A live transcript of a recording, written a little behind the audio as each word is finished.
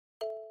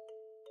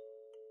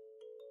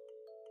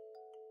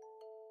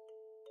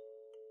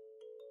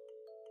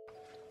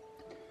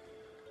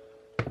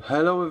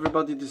Hello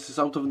everybody, this is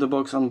Out of the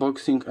Box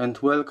Unboxing and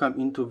welcome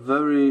into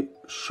very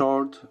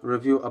short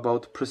review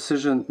about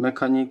precision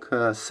mechanic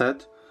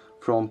set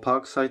from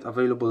PARKSIDE,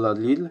 available at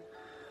Lidl.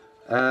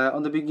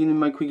 On the beginning,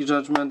 my quick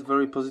judgment,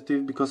 very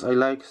positive, because I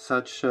like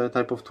such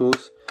type of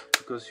tools,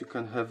 because you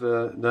can have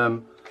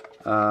them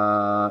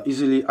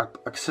easily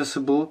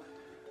accessible,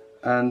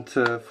 and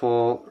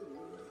for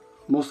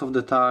most of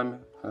the time,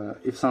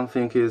 if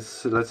something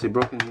is, let's say,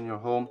 broken in your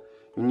home,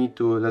 you need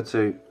to, let's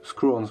say,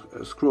 screw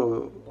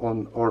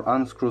on or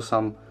unscrew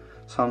some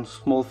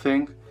small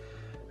thing,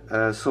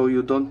 so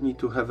you don't need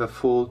to have a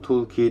full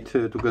toolkit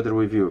together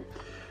with you.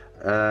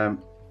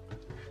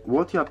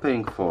 What you are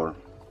paying for,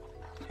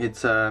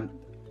 it's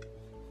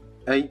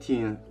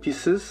 18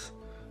 pieces,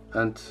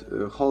 and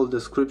whole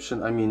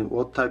description, I mean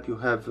what type you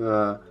have,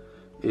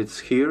 it's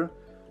here.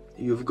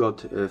 You've got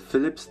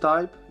Phillips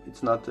type,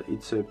 it's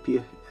a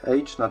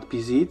PH, not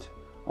PZ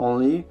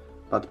only,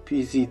 but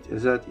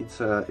PZZ,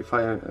 it's if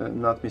I am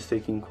not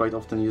mistaken, quite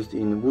often used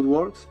in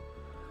woodworks.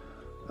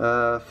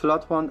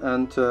 Flat one,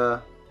 and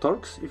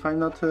Torx, if I'm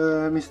not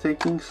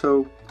mistaken.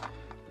 So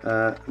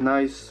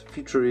nice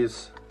feature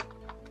is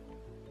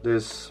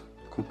this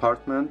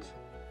compartment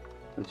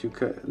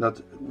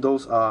that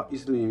those are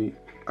easily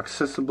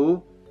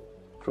accessible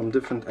from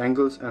different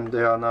angles, and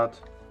they are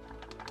not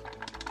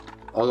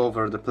all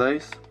over the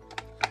place.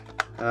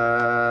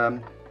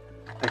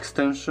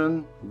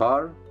 Extension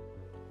bar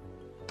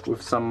with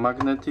some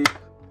magnet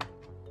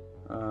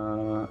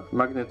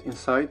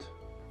inside.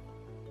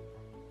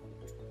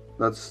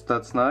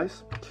 That's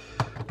nice.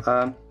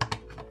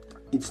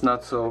 It's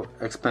not so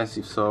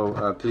expensive, so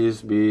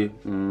please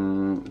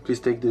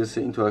take this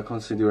into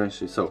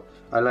consideration. So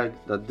I like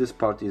that this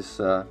part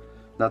is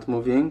not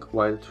moving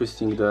while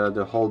twisting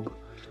the whole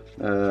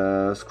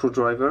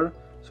screwdriver,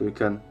 so you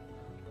can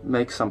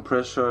make some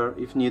pressure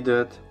if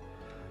needed.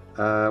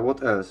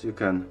 What else? You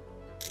can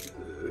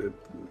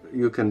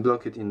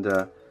block it in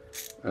the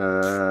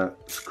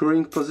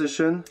screwing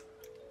position,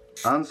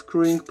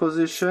 unscrewing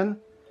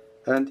position,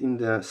 and in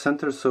the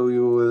center, so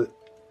you will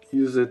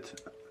use it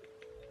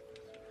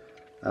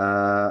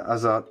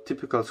as a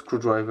typical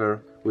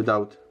screwdriver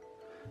without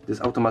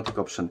this automatic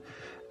option.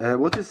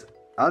 What is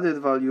added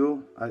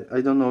value,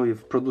 I don't know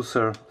if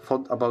producer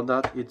thought about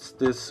that. It's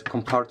this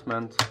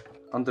compartment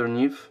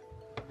underneath,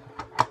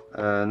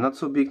 not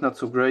so big, not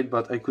so great,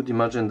 but I could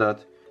imagine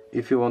that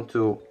if you want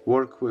to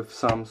work with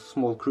some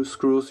small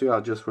screws, you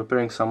are just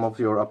repairing some of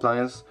your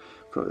appliance,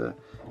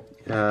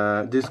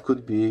 this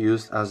could be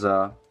used as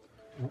a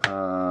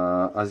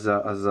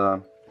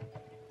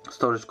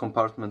storage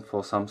compartment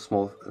for some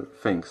small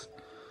things,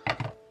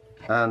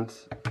 and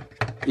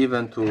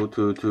even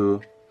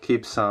to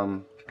keep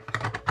some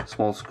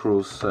small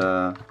screws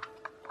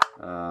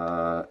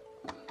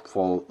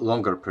for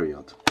longer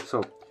period.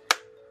 So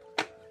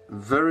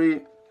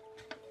very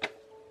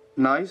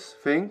nice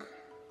thing,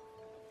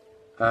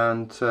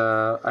 and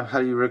I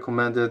highly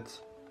recommend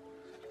it.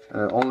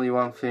 Only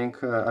one thing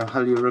I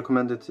highly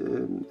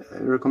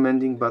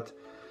recommending, but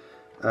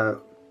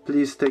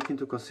please take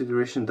into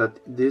consideration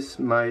that this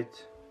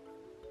might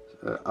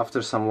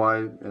after some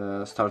while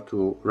start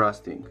to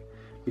rusting,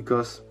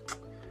 because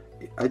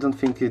I don't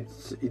think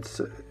it's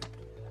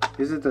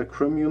is it a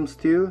chromium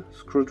steel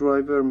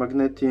screwdriver,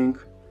 magnetic,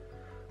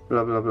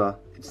 blah blah blah.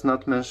 It's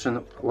not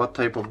mentioned what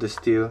type of the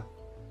steel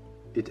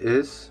it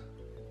is.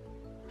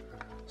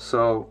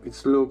 So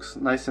it looks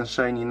nice and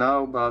shiny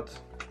now, but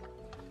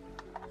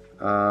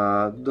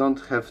don't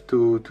have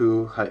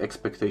too high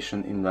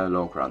expectation in the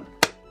long run.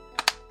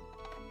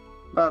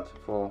 But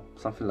for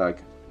something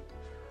like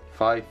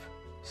 5-6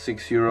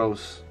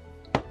 euros,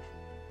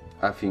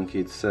 I think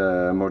it's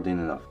more than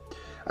enough.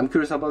 I'm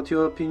curious about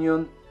your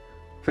opinion.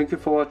 Thank you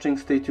for watching,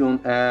 stay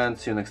tuned, and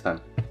see you next time.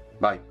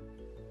 Bye.